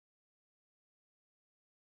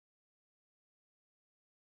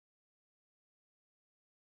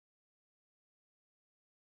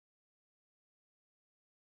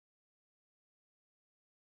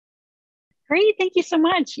Great, thank you so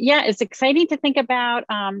much. Yeah, it's exciting to think about,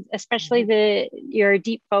 especially your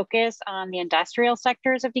deep focus on the industrial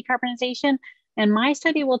sectors of decarbonization. And my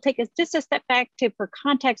study will take us just a step back for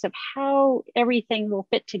context of how everything will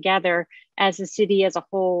fit together as the city as a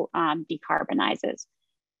whole decarbonizes.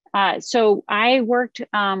 So I worked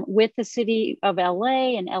with the city of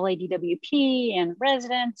LA and LADWP and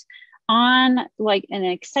residents on like an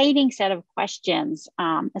exciting set of questions,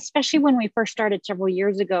 especially when we first started several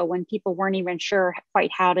years ago when people weren't even sure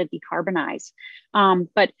quite how to decarbonize.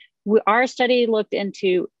 But our study looked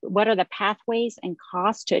into what are the pathways and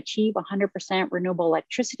costs to achieve 100% renewable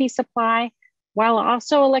electricity supply while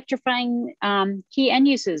also electrifying key end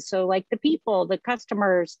uses. So like the people, the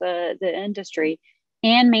customers, the industry,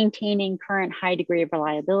 and maintaining current high degree of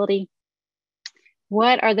reliability.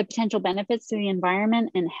 What are the potential benefits to the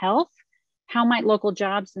environment and health? How might local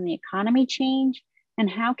jobs and the economy change? And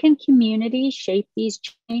how can communities shape these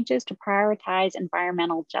changes to prioritize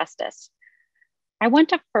environmental justice? I want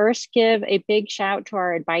to first give a big shout to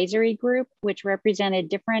our advisory group, which represented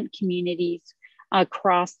different communities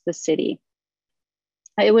across the city.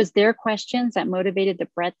 It was their questions that motivated the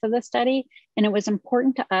breadth of the study, and it was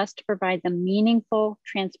important to us to provide them meaningful,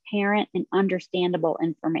 transparent, and understandable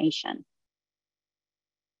information.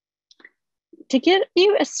 To give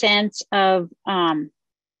you a sense of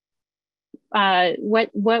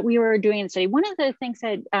what we were doing in the study, one of the things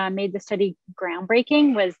that made the study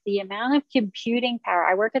groundbreaking was the amount of computing power.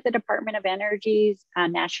 I work at the Department of Energy's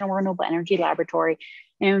National Renewable Energy Laboratory,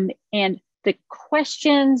 and the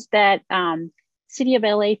questions that City of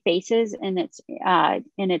LA faces in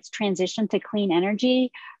its transition to clean energy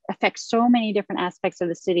affects so many different aspects of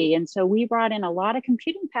the city. And so we brought in a lot of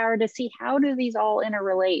computing power to see how do these all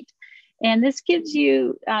interrelate. And this gives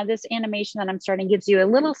you, this animation that I'm starting gives you a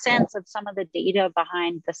little sense of some of the data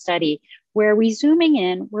behind the study, where we zooming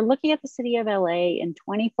in, we're looking at the City of LA in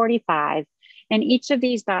 2045, and each of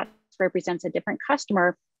these dots represents a different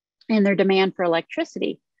customer and their demand for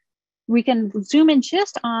electricity. We can zoom in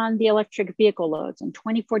just on the electric vehicle loads. In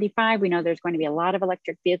 2045, we know there's going to be a lot of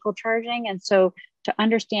electric vehicle charging. And so to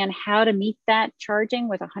understand how to meet that charging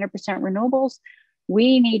with 100% renewables,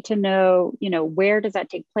 we need to know, where does that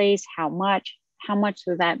take place? How much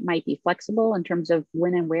of that might be flexible in terms of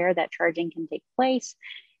when and where that charging can take place.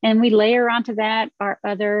 And we layer onto that our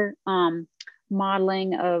other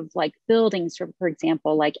modeling of like buildings, for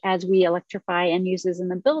example, like as we electrify end uses in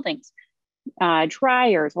the buildings,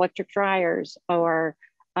 dryers, electric dryers, or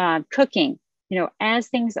cooking, as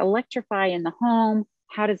things electrify in the home,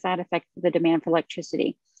 how does that affect the demand for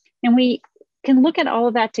electricity? And we can look at all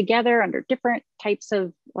of that together under different types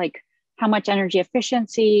of like how much energy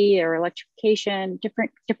efficiency or electrification,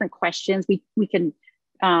 different questions. We can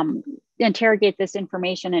interrogate this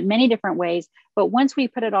information in many different ways. But once we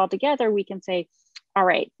put it all together, we can say, all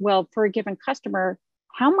right, well, for a given customer,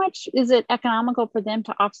 how much is it economical for them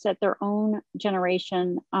to offset their own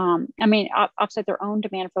generation? Offset their own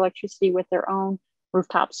demand for electricity with their own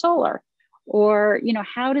rooftop solar? Or,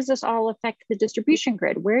 how does this all affect the distribution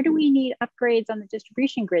grid? Where do we need upgrades on the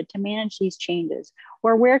distribution grid to manage these changes?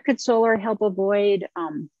 Or where could solar help avoid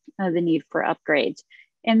the need for upgrades?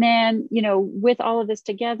 And then, with all of this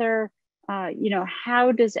together,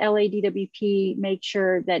 how does LADWP make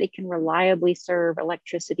sure that it can reliably serve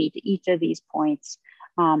electricity to each of these points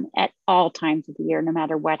at all times of the year, no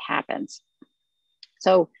matter what happens?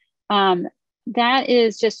 So that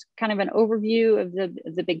is just kind of an overview of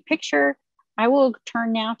the big picture. I will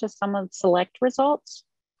turn now to some of the select results.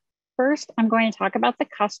 First, I'm going to talk about the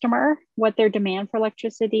customer, what their demand for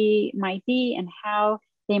electricity might be, and how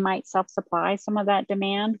they might self-supply some of that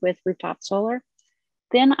demand with rooftop solar.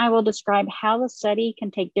 Then I will describe how the study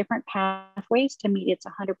can take different pathways to meet its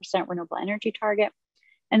 100% renewable energy target.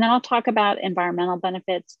 And then I'll talk about environmental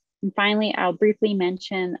benefits. And finally, I'll briefly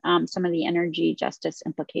mention some of the energy justice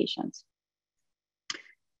implications.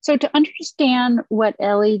 So to understand what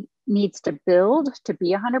LA needs to build to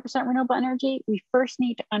be 100% renewable energy, we first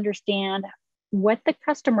need to understand what the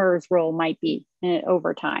customer's role might be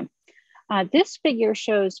over time. This figure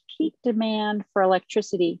shows peak demand for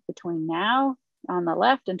electricity between now on the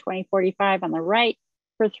left and 2045 on the right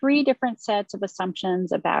for 3 different sets of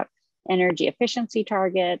assumptions about energy efficiency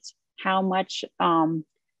targets, how much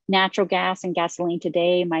natural gas and gasoline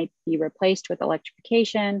today might be replaced with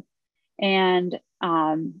electrification, and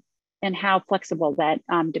how flexible that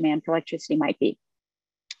demand for electricity might be.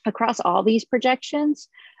 Across all these projections,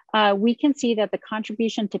 we can see that the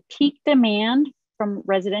contribution to peak demand from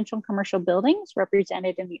residential and commercial buildings,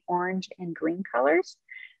 represented in the orange and green colors,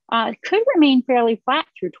 could remain fairly flat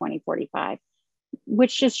through 2045.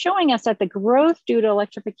 which is showing us that the growth due to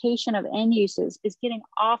electrification of end uses is getting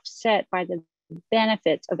offset by the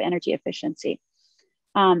benefits of energy efficiency.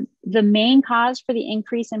 The main cause for the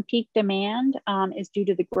increase in peak demand is due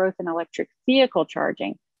to the growth in electric vehicle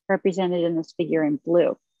charging, represented in this figure in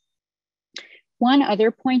blue. One other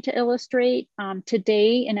point to illustrate,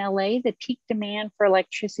 today in LA, the peak demand for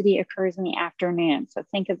electricity occurs in the afternoon. So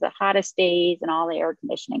think of the hottest days and all the air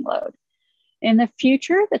conditioning load. In the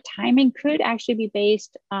future, the timing could actually be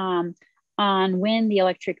based on when the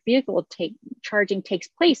electric vehicle charging takes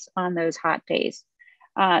place on those hot days.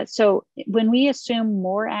 So when we assume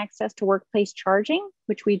more access to workplace charging,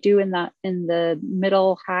 which we do in the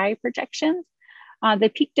middle high projections,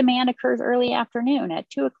 the peak demand occurs early afternoon at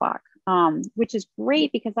 2 o'clock, which is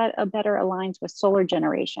great because that better aligns with solar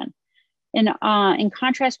generation. In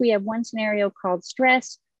contrast, we have one scenario called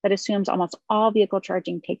stress that assumes almost all vehicle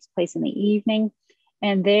charging takes place in the evening.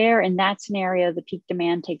 And there, in that scenario, the peak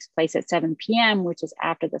demand takes place at 7 p.m., which is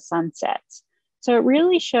after the sun sets. So it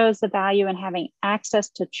really shows the value in having access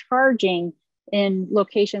to charging in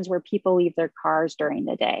locations where people leave their cars during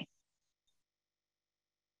the day.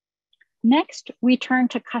 Next, we turn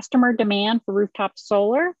to customer demand for rooftop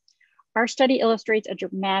solar. Our study illustrates a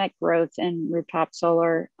dramatic growth in rooftop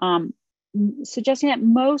solar, suggesting that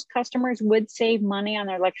most customers would save money on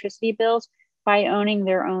their electricity bills by owning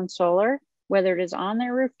their own solar, whether it is on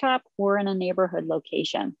their rooftop or in a neighborhood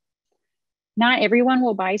location. Not everyone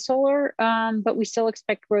will buy solar, but we still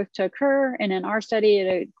expect growth to occur. And in our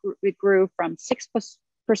study, it grew from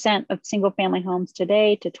 6% of single family homes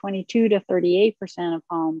today to 22 to 38% of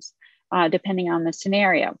homes, depending on the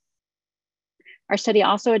scenario. Our study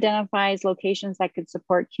also identifies locations that could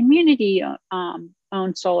support community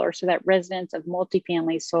owned solar so that residents of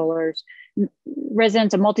multifamily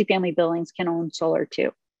buildings can own solar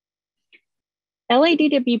too.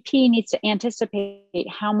 LADWP needs to anticipate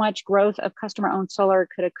how much growth of customer-owned solar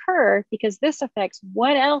could occur because this affects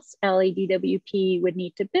what else LADWP would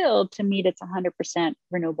need to build to meet its 100%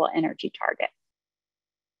 renewable energy target.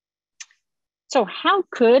 So how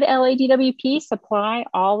could LADWP supply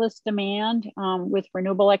all this demand with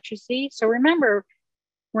renewable electricity? So remember,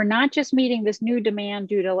 we're not just meeting this new demand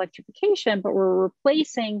due to electrification, but we're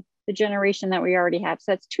replacing the generation that we already have.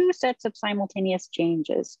 So that's two sets of simultaneous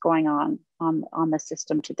changes going on the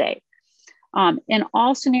system today. In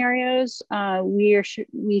all scenarios,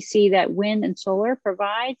 we see that wind and solar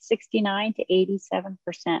provide 69 to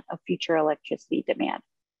 87% of future electricity demand.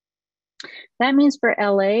 That means for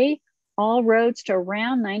LA, all roads to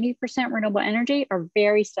around 90% renewable energy are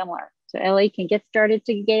very similar. So LA can get started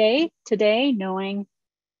today knowing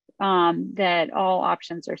that all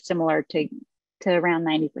options are similar to around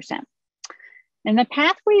 90%. And the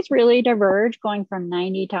pathways really diverge going from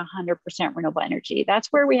 90 to 100% renewable energy. That's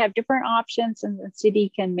where we have different options and the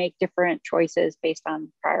city can make different choices based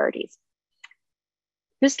on priorities.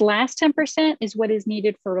 This last 10% is what is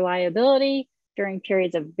needed for reliability during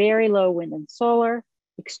periods of very low wind and solar,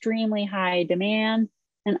 extremely high demand,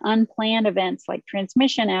 and unplanned events like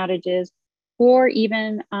transmission outages, or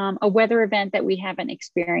even a weather event that we haven't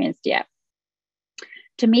experienced yet.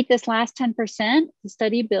 To meet this last 10%, the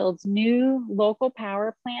study builds new local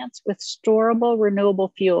power plants with storable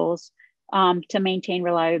renewable fuels to maintain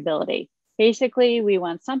reliability. Basically, we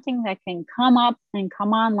want something that can come up and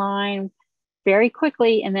come online very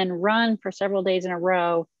quickly and then run for several days in a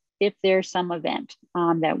row if there's some event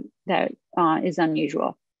that is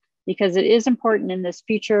unusual. Because it is important in this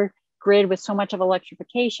future grid with so much of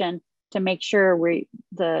electrification to make sure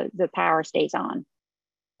the power stays on.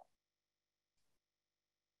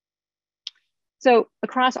 So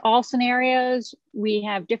across all scenarios, we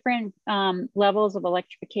have different levels of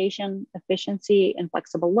electrification, efficiency, and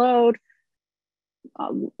flexible load,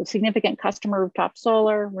 significant customer rooftop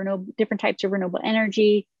solar, different types of renewable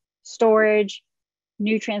energy, storage,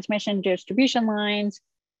 new transmission distribution lines,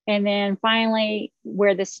 and then finally,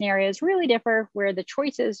 where the scenarios really differ, where the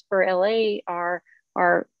choices for LA are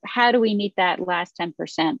how do we meet that last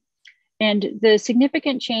 10%? And the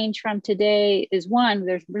significant change from today is one,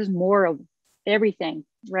 there's more of everything,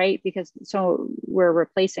 right? Because so we're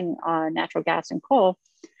replacing natural gas and coal,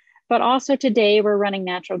 but also today we're running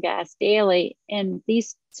natural gas daily. And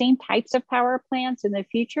these same types of power plants in the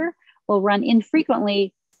future will run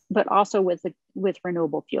infrequently, but also with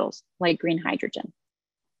renewable fuels like green hydrogen.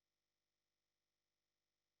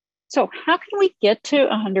 So how can we get to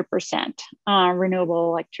 100%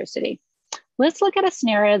 renewable electricity? Let's look at a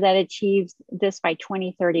scenario that achieves this by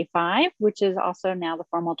 2035, which is also now the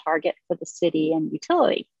formal target for the city and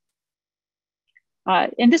utility.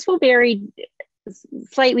 And this will vary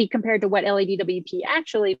slightly compared to what LADWP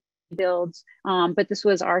actually builds, but this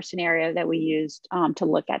was our scenario that we used to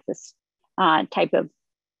look at this type of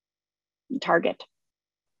target.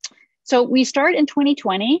 So we start in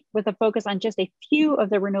 2020 with a focus on just a few of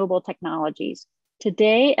the renewable technologies.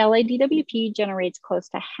 Today, LADWP generates close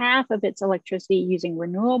to half of its electricity using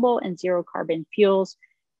renewable and zero carbon fuels,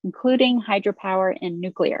 including hydropower and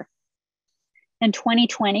nuclear. In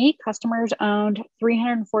 2020, customers owned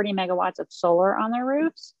 340 megawatts of solar on their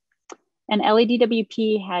roofs, and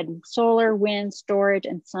LADWP had solar, wind, storage,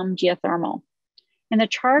 and some geothermal. And the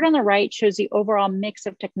chart on the right shows the overall mix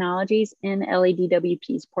of technologies in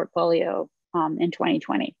LADWP's portfolio in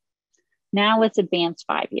 2020. Now let's advance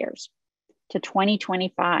 5 years to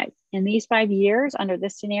 2025. In these 5 years, under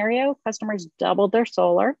this scenario, customers doubled their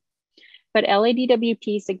solar, but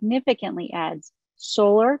LADWP significantly adds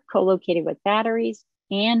solar co-located with batteries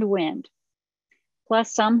and wind,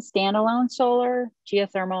 plus some standalone solar,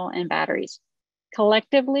 geothermal, and batteries.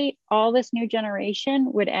 Collectively, all this new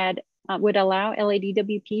generation would allow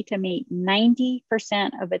LADWP to meet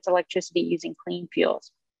 90% of its electricity using clean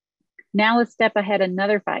fuels. Now let's step ahead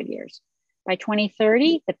another 5 years. By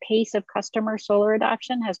 2030, the pace of customer solar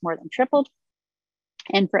adoption has more than tripled.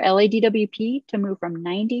 And for LADWP to move from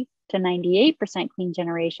 90 to 98% clean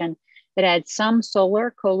generation, it adds some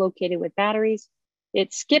solar co-located with batteries.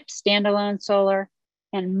 It skips standalone solar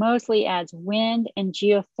and mostly adds wind and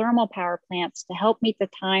geothermal power plants to help meet the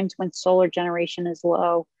times when solar generation is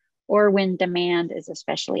low or when demand is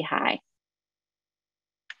especially high.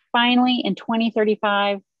 Finally, in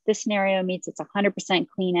 2035, this scenario meets its 100%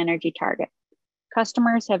 clean energy target.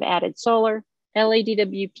 Customers have added solar.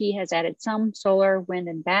 LADWP has added some solar, wind,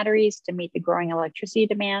 and batteries to meet the growing electricity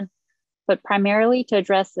demand, but primarily to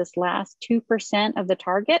address this last 2% of the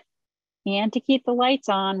target and to keep the lights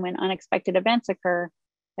on when unexpected events occur.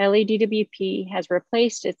 LADWP has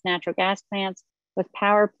replaced its natural gas plants with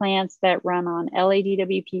power plants that run on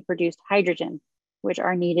LADWP produced hydrogen, which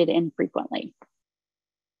are needed infrequently.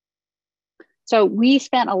 So we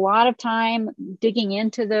spent a lot of time digging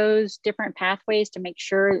into those different pathways to make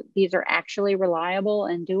sure these are actually reliable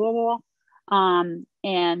and doable.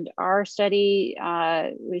 And our study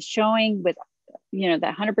was showing that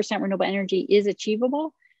 100% renewable energy is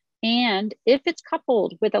achievable. And if it's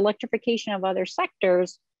coupled with electrification of other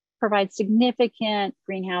sectors, provides significant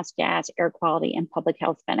greenhouse gas, air quality, and public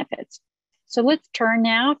health benefits. So let's turn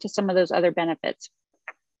now to some of those other benefits.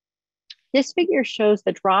 This figure shows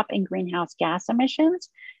the drop in greenhouse gas emissions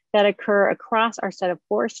that occur across our set of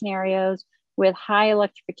 4 scenarios with high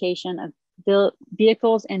electrification of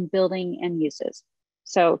vehicles and building and uses.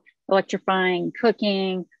 So electrifying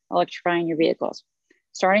cooking, electrifying your vehicles.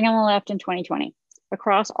 Starting on the left in 2020,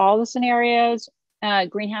 across all the scenarios,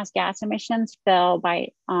 greenhouse gas emissions fell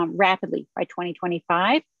by rapidly by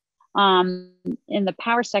 2025 in the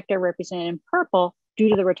power sector represented in purple due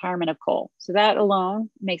to the retirement of coal. So that alone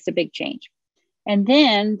makes a big change. And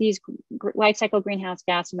then these life cycle greenhouse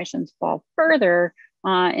gas emissions fall further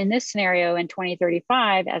in this scenario in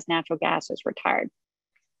 2035 as natural gas is retired.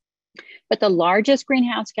 But the largest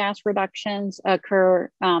greenhouse gas reductions occur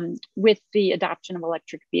with the adoption of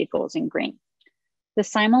electric vehicles in green. The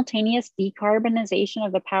simultaneous decarbonization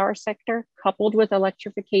of the power sector, coupled with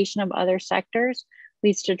electrification of other sectors,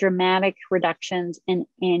 leads to dramatic reductions in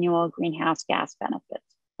annual greenhouse gas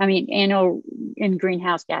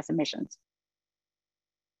greenhouse gas emissions.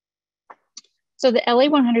 So the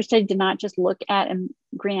LA100 study did not just look at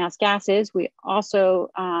greenhouse gases, we also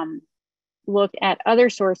looked at other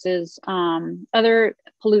sources, other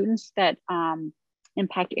pollutants that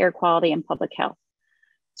impact air quality and public health.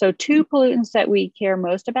 So 2 pollutants that we care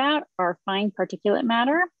most about are fine particulate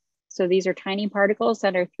matter. So these are tiny particles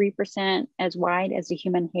that are 3% as wide as a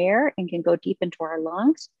human hair and can go deep into our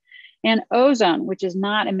lungs. And ozone, which is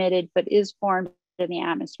not emitted, but is formed in the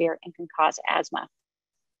atmosphere and can cause asthma.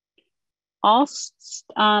 All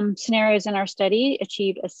scenarios in our study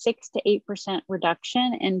achieved a 6 to 8%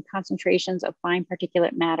 reduction in concentrations of fine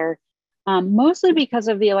particulate matter, mostly because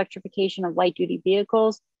of the electrification of light duty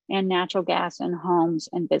vehicles and natural gas in homes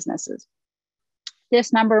and businesses.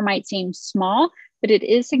 This number might seem small, but it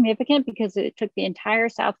is significant because it took the entire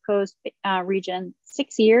South Coast region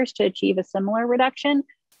 6 years to achieve a similar reduction,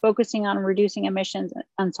 focusing on reducing emissions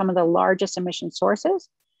on some of the largest emission sources.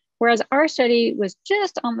 Whereas our study was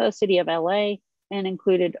just on the city of LA and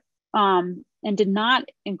included and did not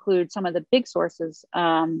include some of the big sources,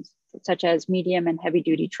 such as medium and heavy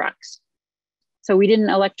duty trucks. So we didn't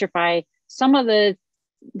electrify some of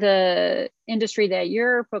the industry that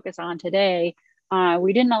you're focused on today.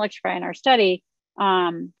 We didn't electrify in our study,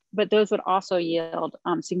 but those would also yield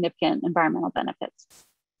significant environmental benefits.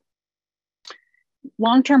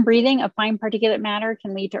 Long-term breathing of fine particulate matter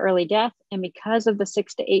can lead to early death. And because of the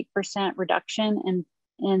 6 to 8% reduction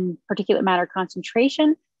in particulate matter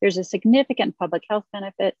concentration, there's a significant public health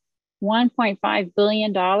benefit, $1.5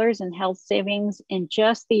 billion in health savings in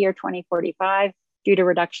just the year 2045 due to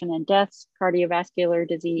reduction in deaths, cardiovascular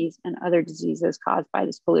disease, and other diseases caused by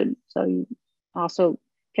this pollutant. So you also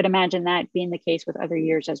could imagine that being the case with other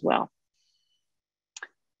years as well.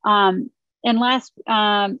 And last,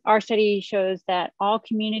 our study shows that all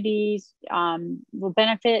communities will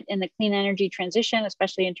benefit in the clean energy transition,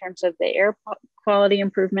 especially in terms of the air quality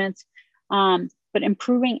improvements. But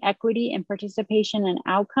improving equity and participation and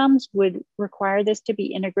outcomes would require this to be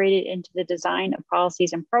integrated into the design of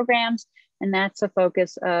policies and programs. And that's the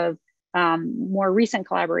focus of more recent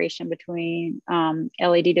collaboration between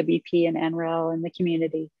LADWP and NREL and the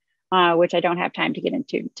community, which I don't have time to get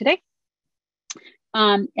into today.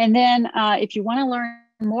 And then if you want to learn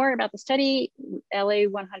more about the study,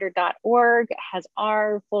 LA100.org has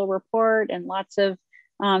our full report and lots of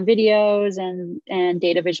videos and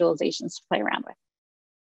data visualizations to play around with.